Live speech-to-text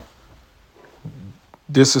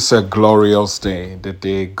This is a glorious day, the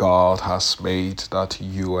day God has made, that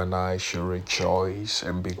you and I should rejoice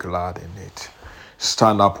and be glad in it.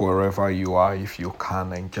 Stand up wherever you are if you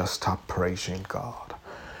can and just start praising God.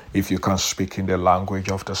 If you can speak in the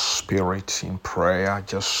language of the Spirit in prayer,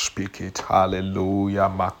 just speak it. Hallelujah.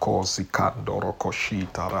 Makosi kandoro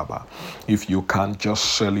koshita raba. If you can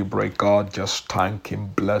just celebrate God, just thank Him,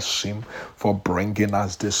 bless Him for bringing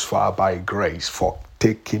us this far by grace, for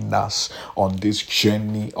taking us on this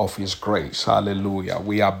journey of His grace. Hallelujah.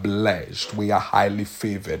 We are blessed. We are highly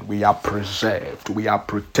favored. We are preserved. We are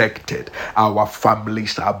protected. Our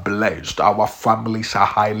families are blessed. Our families are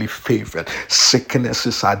highly favored.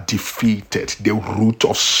 Sicknesses are defeated. The root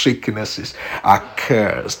of sicknesses are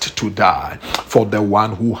cursed to die. For the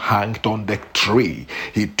one who hanged on the tree,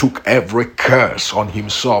 He took every curse on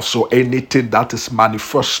Himself. So anything that is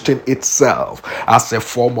manifesting itself as a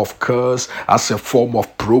form of curse, as a form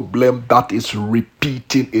of problem that is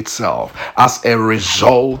repeating itself as a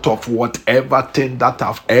result of whatever thing that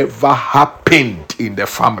have ever happened in the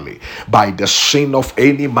family by the sin of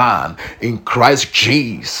any man in Christ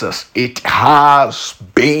Jesus, it has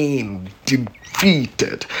been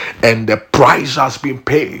defeated, and the price has been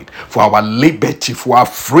paid for our liberty, for our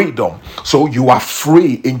freedom. So you are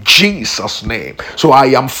free in Jesus' name. So I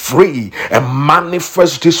am free and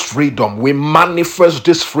manifest this freedom. We manifest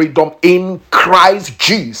this freedom in Christ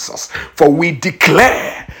Jesus, for we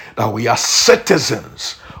declare that we are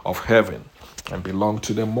citizens of heaven and belong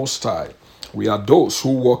to the Most High. We are those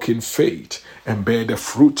who walk in faith and bear the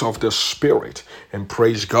fruit of the Spirit, and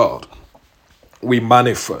praise God. We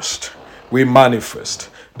manifest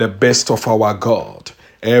the best of our God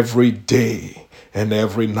every day and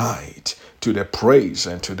every night to the praise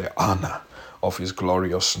and to the honor of His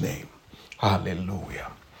glorious name.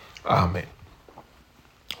 Hallelujah. Amen.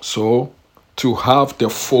 So, to have the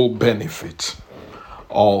full benefit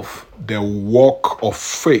of the walk of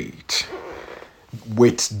faith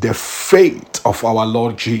with the faith of our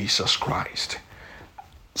Lord Jesus Christ,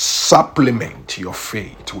 supplement your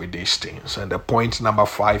faith with these things. And the point number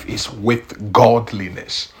 5 is with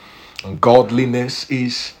godliness. And godliness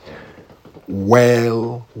is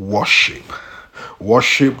well worship.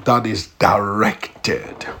 Worship that is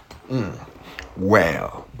directed.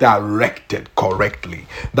 Well, directed correctly.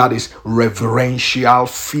 That is reverential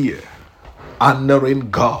fear. Honoring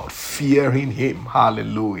God, fearing Him.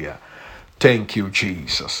 Hallelujah. Thank you,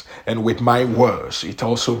 Jesus. And with my words, it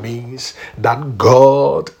also means that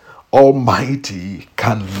God Almighty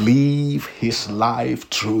can live His life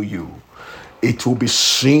through you. It will be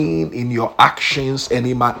seen in your actions and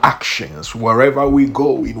in my actions, wherever we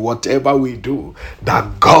go, in whatever we do,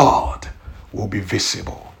 that God will be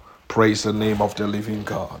visible. Praise the name of the living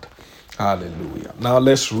God. Hallelujah. Now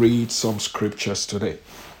let's read some scriptures today.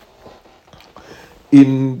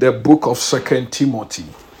 In the book of 2 Timothy,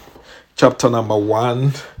 chapter number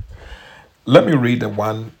 1, let me read the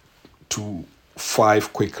 1 to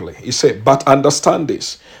 5 quickly. He said, "But understand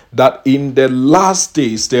this, that in the last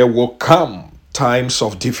days there will come times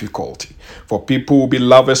of difficulty. For people will be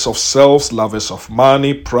lovers of selves, lovers of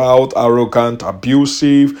money, proud, arrogant,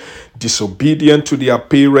 abusive, disobedient to their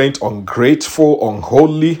parents, ungrateful,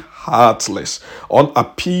 unholy, heartless,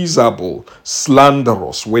 unappeasable,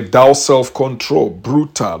 slanderous, without self-control,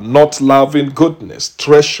 brutal, not loving goodness,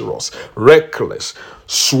 treacherous, reckless,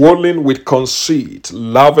 swollen with conceit,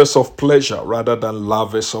 lovers of pleasure rather than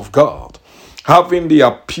lovers of God, having the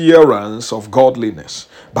appearance of godliness,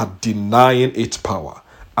 but denying its power.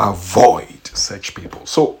 Avoid such people."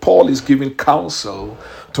 So Paul is giving counsel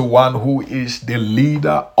to one who is the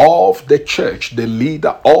leader of the church, the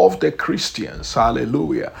leader of the Christians.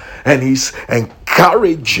 Hallelujah. And he's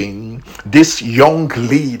encouraging this young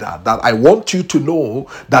leader that I want you to know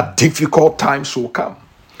that difficult times will come.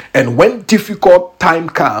 And when difficult time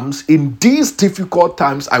comes, in these difficult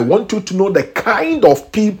times, I want you to know the kind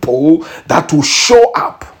of people that will show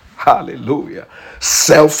up. Hallelujah.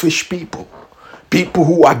 Selfish people. People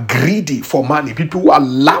who are greedy for money, people who are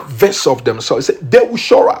lovers of themselves, they will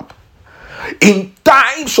show up. In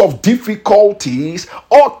times of difficulties,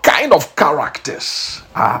 all kind of characters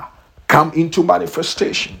come into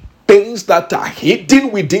manifestation. Things that are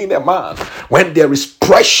hidden within a man. When there is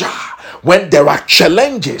pressure, when there are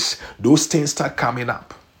challenges, those things start coming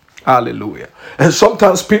up. Hallelujah. And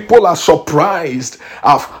sometimes people are surprised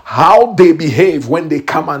of how they behave when they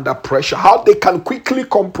come under pressure, how they can quickly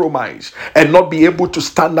compromise and not be able to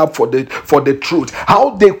stand up for the truth,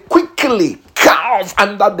 how they quickly dissolve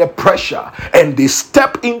under the pressure and they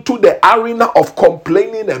step into the arena of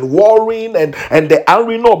complaining and worrying and the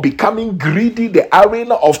arena of becoming greedy, the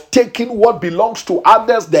arena of taking what belongs to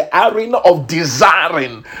others, the arena of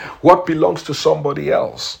desiring what belongs to somebody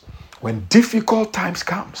else. When difficult times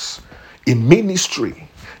comes in ministry,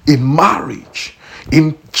 in marriage,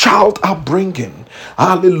 in child upbringing,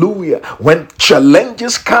 hallelujah, when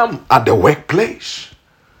challenges come at the workplace,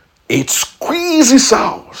 it squeezes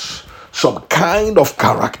out some kind of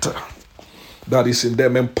character that is in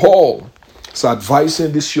them. And Paul is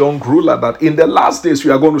advising this young ruler that in the last days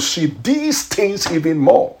we are going to see these things even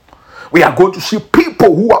more. We are going to see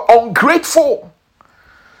people who are ungrateful.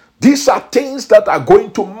 These are things that are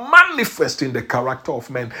going to manifest in the character of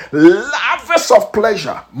men. Lovers of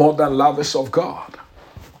pleasure more than lovers of God.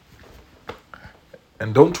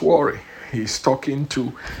 And don't worry, he's talking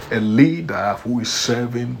to a leader who is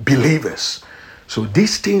serving believers. So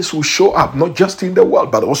these things will show up not just in the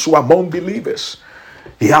world, but also among believers.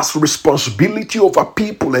 He has responsibility over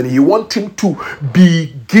people, and he wants him to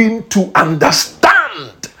begin to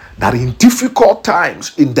understand that in difficult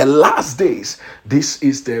times, in the last days, this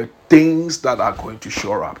is the things that are going to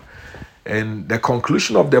show up. And the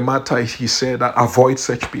conclusion of the matter is, he said that avoid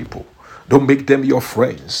such people. Don't make them your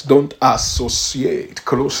friends. Don't associate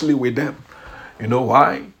closely with them. You know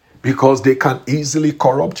why? Because they can easily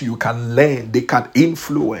corrupt you. You can learn. They can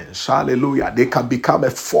influence. Hallelujah. They can become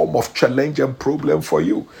a form of challenge and problem for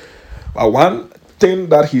you. But one thing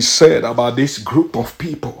that he said about this group of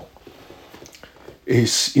people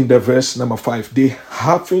is in the verse number 5. They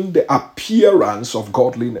having the appearance of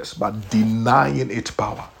godliness, but denying its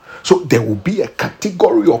power. So there will be a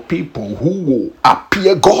category of people who will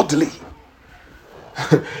appear godly.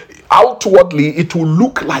 Outwardly, it will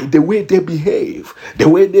look like the way they behave, the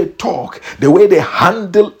way they talk, the way they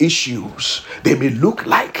handle issues. They may look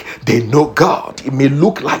like they know God. It may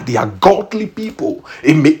look like they are godly people.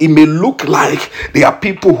 It may look like they are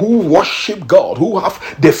people who worship God, who have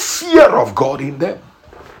the fear of God in them.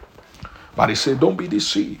 But he said, don't be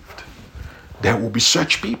deceived. There will be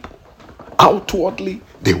such people. Outwardly,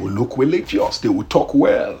 they will look religious. They will talk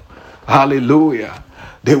well. Hallelujah.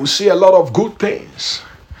 They will say a lot of good things.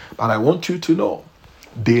 But I want you to know,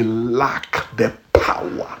 they lack the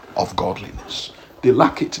power of godliness. They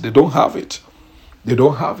lack it. They don't have it. They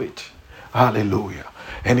don't have it. Hallelujah.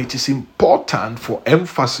 And it is important for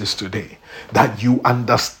emphasis today that you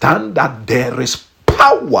understand that there is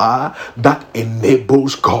power that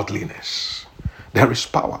enables godliness. There is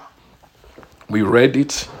power. We read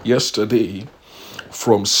it yesterday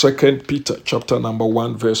from 2 Peter chapter number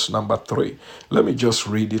 1 verse number 3. Let me just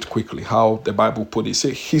read it quickly how the Bible put it. It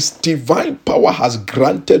says, his divine power has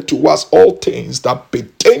granted to us all things that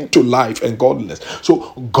pertain to life and godliness.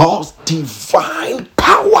 So God's divine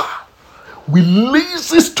power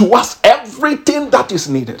releases to us everything that is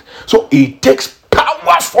needed. So it takes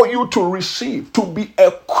power for you to receive, to be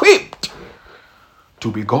equipped, to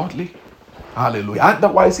be godly. Hallelujah.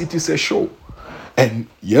 Otherwise it is a show. And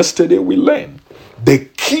yesterday we learned the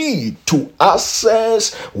key to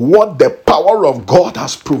access what the power of God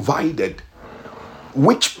has provided,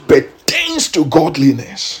 which pertains to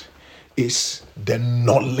godliness, is the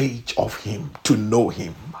knowledge of him, to know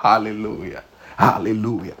him. Hallelujah.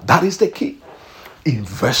 Hallelujah. That is the key.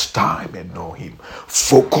 Invest time and know him.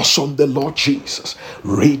 Focus on the Lord Jesus.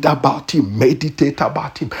 Read about him. Meditate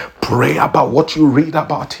about him. Pray about what you read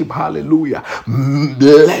about him. Hallelujah.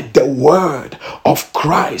 Let the word of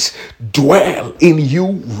Christ dwell in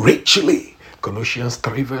you richly. Colossians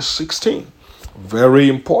 3 verse 16. Very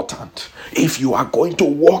important. If you are going to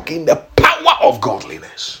walk in the power of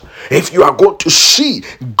godliness, if you are going to see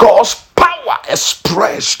God's power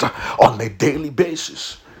expressed on a daily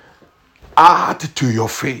basis, add to your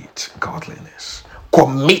faith godliness.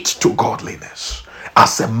 Commit to godliness.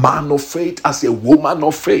 As a man of faith, as a woman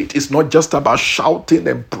of faith, it's not just about shouting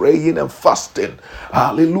and praying and fasting.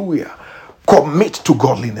 Hallelujah. Commit to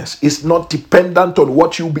godliness. It's not dependent on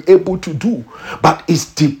what you'll be able to do, but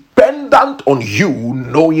it's dependent on you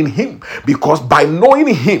knowing him. Because by knowing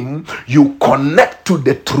him, you connect to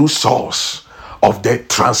the true source of the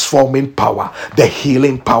transforming power, the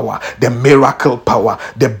healing power, the miracle power,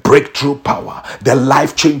 the breakthrough power, the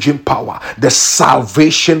life-changing power, the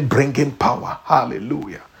salvation-bringing power.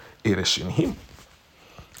 Hallelujah. It is in him.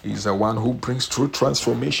 He's the one who brings true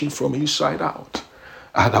transformation from inside out.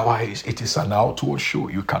 Otherwise, it is an outward show.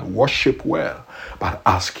 You can worship well, but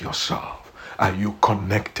ask yourself, are you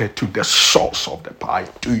connected to the source of the power?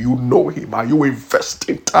 Do you know him? Are you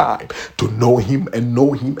investing time to know him and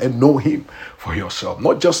know him and know him for yourself?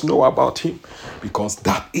 Not just know about him, because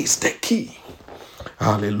that is the key.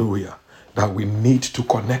 Hallelujah. that we need to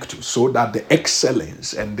connect to, so that the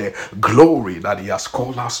excellence and the glory that he has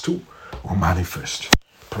called us to will manifest.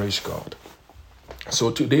 Praise God.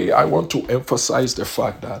 So today I want to emphasize the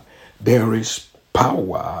fact that there is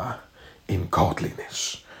power in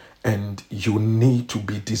godliness, and you need to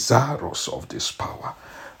be desirous of this power.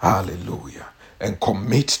 Hallelujah. And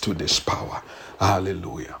commit to this power.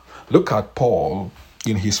 Hallelujah. Look at Paul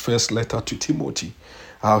in his first letter to Timothy,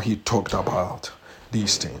 how he talked about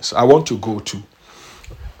these things. I want to go to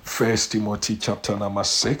 1 Timothy chapter number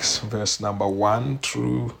 6, verse number 1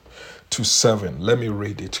 through to 7. Let me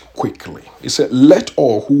read it quickly. It said, "Let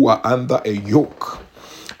all who are under a yoke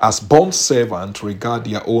as bond servants regard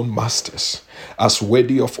their own masters as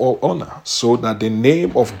worthy of all honor, so that the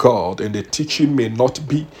name of God and the teaching may not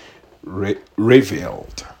be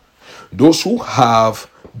revealed. Those who have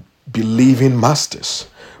believing masters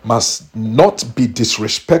must not be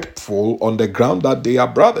disrespectful on the ground that they are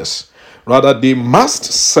brothers. Rather, they must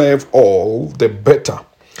serve all the better,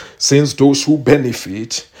 since those who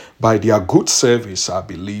benefit by their good service are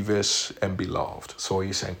believers and beloved." So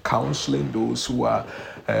he's counseling those who are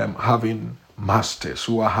having masters,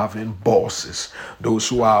 who are having bosses, those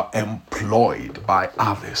who are employed by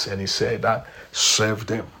others. And he said that serve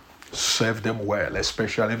them. Serve them well,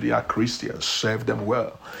 especially if they are Christians. Serve them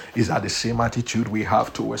well. Is that the same attitude we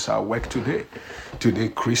have towards our work today? Today,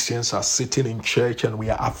 Christians are sitting in church and we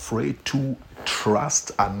are afraid to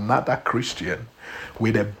trust another Christian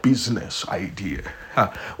with a business idea,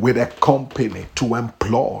 with a company to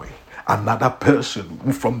employ another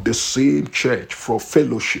person from the same church, from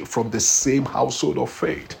fellowship, from the same household of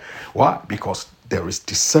faith. Why? Because there is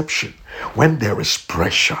deception. When there is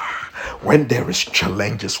pressure, when there is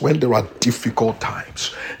challenges, when there are difficult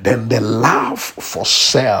times, then the love for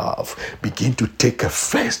self begin to take a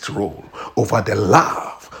first role over the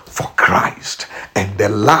love for Christ, and the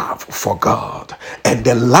love for God, and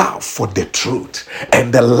the love for the truth,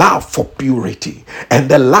 and the love for purity, and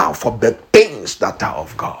the love for the things that are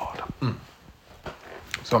of God.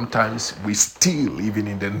 Sometimes we steal even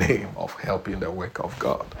in the name of helping the work of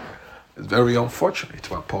God. It's very unfortunate,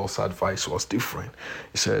 but Paul's advice was different.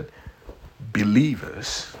 He said,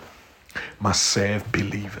 believers must serve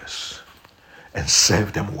believers and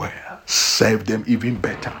serve them well. Serve them even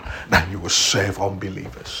better than you will serve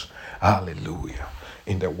unbelievers. Hallelujah.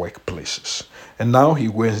 In the workplaces. And now he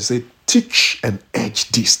will say, teach and urge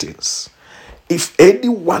these things. If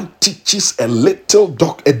anyone teaches a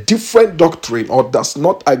different doctrine, or does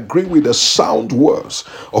not agree with the sound words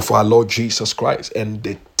of our Lord Jesus Christ and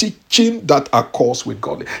the teaching that are caused with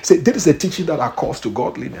godliness. Say, there is a teaching that are caused to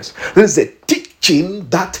godliness. There is a teaching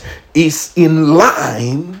that is in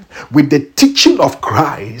line with the teaching of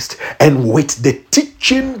Christ and with the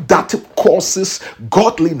teaching that causes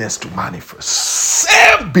godliness to manifest.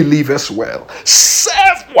 Serve believers well.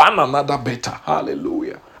 Serve one another better.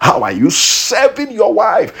 Hallelujah. How are you serving your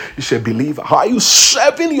wife? You say believer. How are you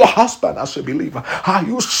serving your husband as a believer? How are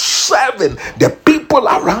you serving the people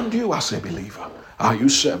around you as a believer? Are you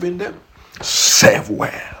serving them? Serve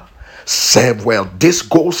well. Serve well. This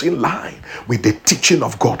goes in line with the teaching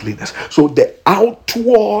of godliness. So the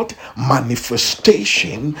outward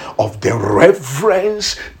manifestation of the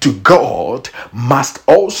reverence to God must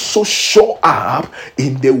also show up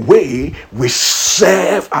in the way we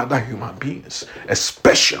serve other human beings,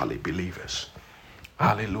 especially believers.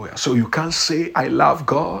 Hallelujah. So you can't say, I love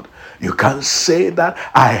God. You can't say that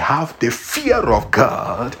I have the fear of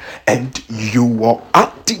God, and your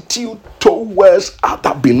attitude towards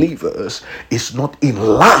other believers is not in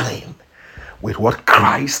line with what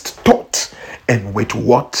Christ taught and with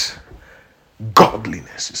what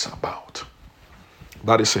godliness is about.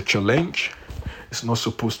 That is a challenge. It's not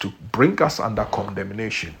supposed to bring us under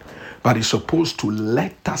condemnation, but it's supposed to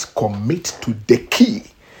let us commit to the key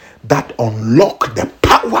that unlock the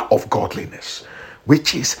power of godliness,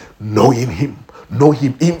 which is knowing him. Know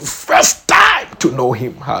him in first time to know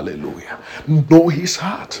him. Hallelujah. Know his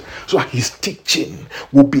heart, so his teaching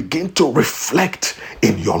will begin to reflect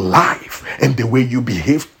in your life and the way you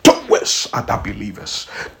behave towards other believers,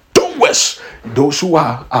 towards those who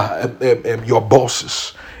are your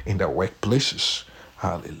bosses in the workplaces.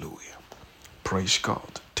 Hallelujah. Praise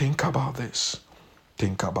God. Think about this.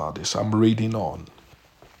 Think about this. I'm reading on.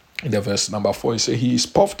 In the verse number 4, he says, he is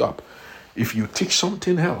puffed up. If you teach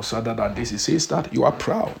something else other than this, he says that you are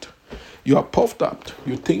proud. You are puffed up.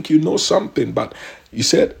 You think you know something, but you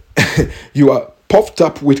said you are puffed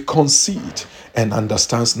up with conceit and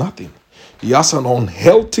understands nothing. He has an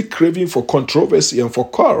unhealthy craving for controversy and for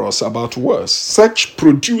quarrels about words. Such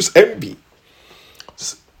produce envy.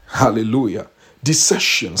 Hallelujah.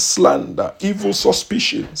 deception, slander, evil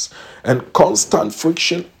suspicions, and constant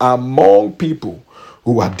friction among people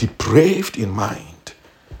who are depraved in mind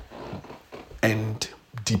and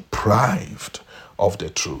deprived of the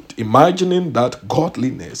truth, imagining that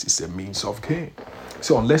godliness is a means of gain.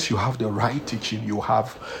 So unless you have the right teaching, you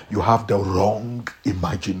have the wrong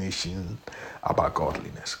imagination about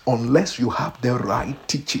godliness. Unless you have the right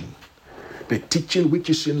teaching, the teaching which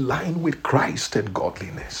is in line with Christ and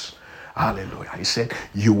godliness. Hallelujah. He said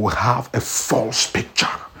you will have a false picture,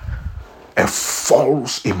 a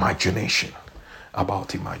false imagination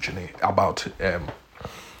about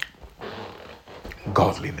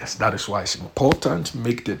godliness. That is why it's important to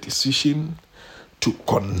make the decision to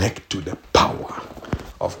connect to the power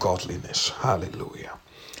of godliness. Hallelujah.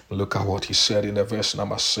 Look at what he said in the verse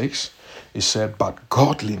number 6. He said, but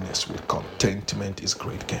godliness with contentment is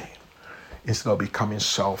great gain. Instead of becoming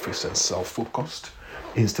selfish and self-focused,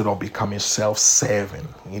 instead of becoming self-serving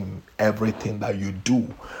in everything that you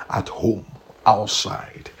do at home,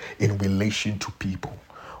 outside, in relation to people,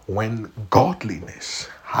 when godliness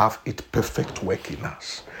have its perfect work in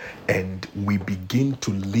us and we begin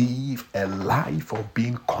to live a life of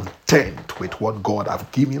being content with what God has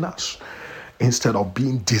given us, instead of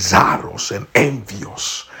being desirous and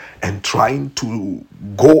envious and trying to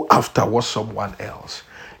go after what someone else,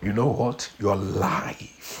 you know what? Your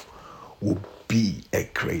life will be a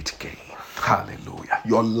great gain. Hallelujah.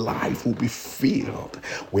 Your life will be filled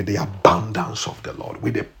with the abundance of the Lord,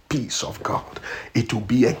 with the peace of God. It will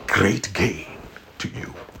be a great gain to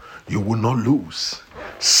you. You will not lose.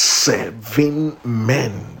 Serving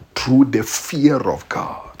men through the fear of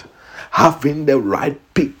God, having the right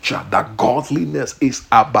picture that godliness is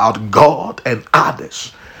about God and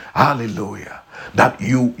others. Hallelujah. That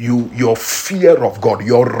your fear of God,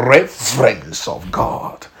 your reverence of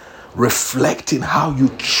God, reflecting how you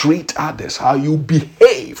treat others, how you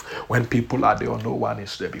behave when people are there or no one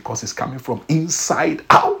is there, because it's coming from inside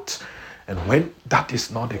out. And when that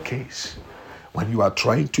is not the case, when you are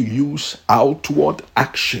trying to use outward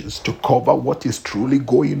actions to cover what is truly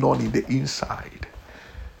going on in the inside,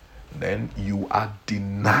 then you are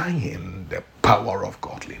denying the power of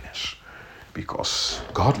godliness. Because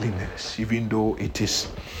godliness, even though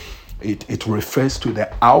it refers to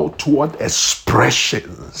the outward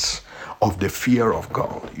expressions of the fear of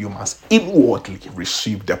God, you must inwardly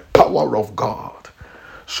receive the power of God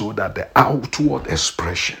so that the outward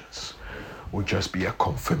expressions will just be a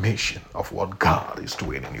confirmation of what God is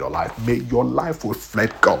doing in your life. May your life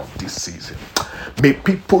reflect God this season. May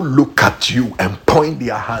people look at you and point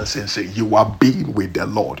their hands and say, you are being with the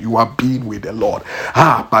Lord. You are being with the Lord.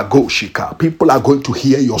 Pagoshika. People are going to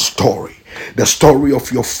hear your story. The story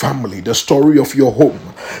of your family, the story of your home,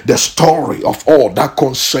 the story of all that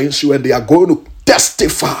concerns you, and they are going to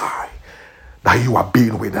testify that you are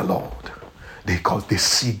being with the Lord because they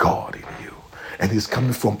see God in you. And it's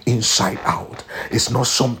coming from inside out. It's not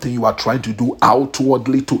something you are trying to do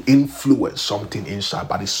outwardly to influence something inside,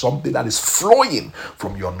 but it's something that is flowing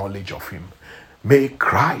from your knowledge of Him. May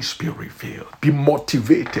Christ be revealed. Be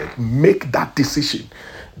motivated. Make that decision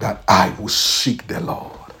that I will seek the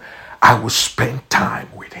Lord. I will spend time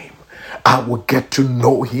with Him. I will get to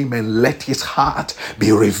know Him and let His heart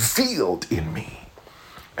be revealed in me.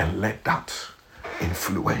 And let that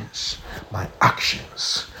influence my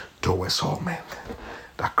actions towards all men,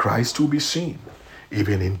 that Christ will be seen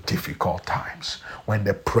even in difficult times. When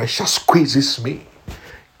the pressure squeezes me,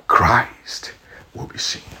 Christ will be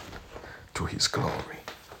seen to His glory.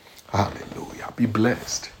 Hallelujah. Be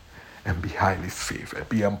blessed and be highly favored.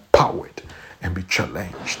 Be empowered and be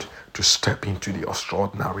challenged to step into the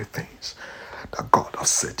extraordinary things that God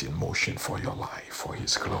has set in motion for your life, for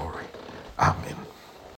His glory. Amen.